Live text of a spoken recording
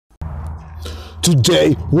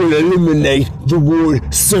Today we'll eliminate the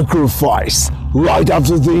word sacrifice right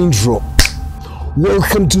after the intro.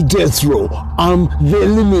 Welcome to Death Row. I'm the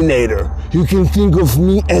Eliminator. You can think of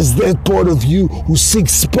me as that part of you who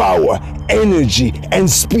seeks power, energy, and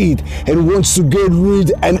speed and wants to get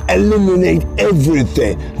rid and eliminate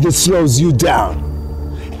everything that slows you down.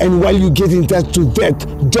 And while you get in touch to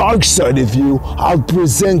that dark side of you, I'll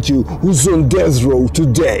present you who's on Death Row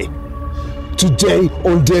today. Today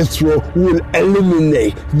on Death Row, we'll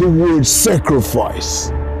eliminate the word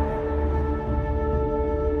sacrifice.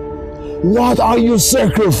 What are you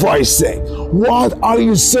sacrificing? What are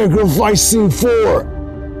you sacrificing for?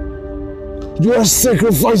 You are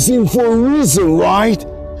sacrificing for a reason, right?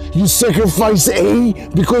 You sacrifice A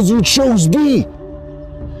because you chose B.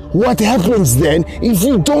 What happens then if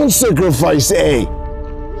you don't sacrifice A?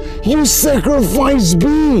 You sacrifice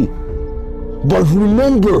B. But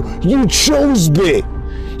remember, you chose B.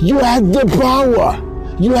 You had the power.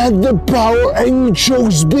 You had the power and you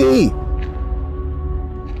chose B.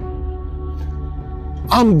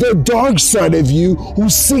 I'm the dark side of you who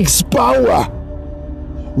seeks power.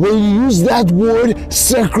 When you use that word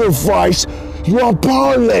sacrifice, you are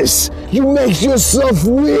powerless. You make yourself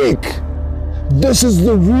weak. This is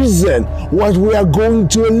the reason why we are going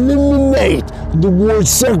to eliminate the word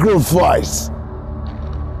sacrifice.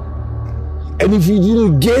 And if you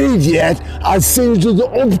didn't get it yet, I'll send you to the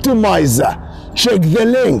optimizer. Check the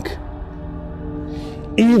link.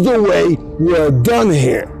 Either way, we're done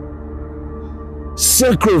here.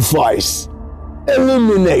 Sacrifice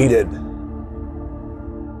eliminated.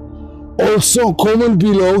 Also, comment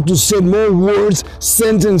below to send more words,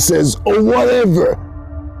 sentences, or whatever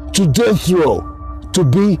to Death Row to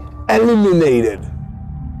be eliminated.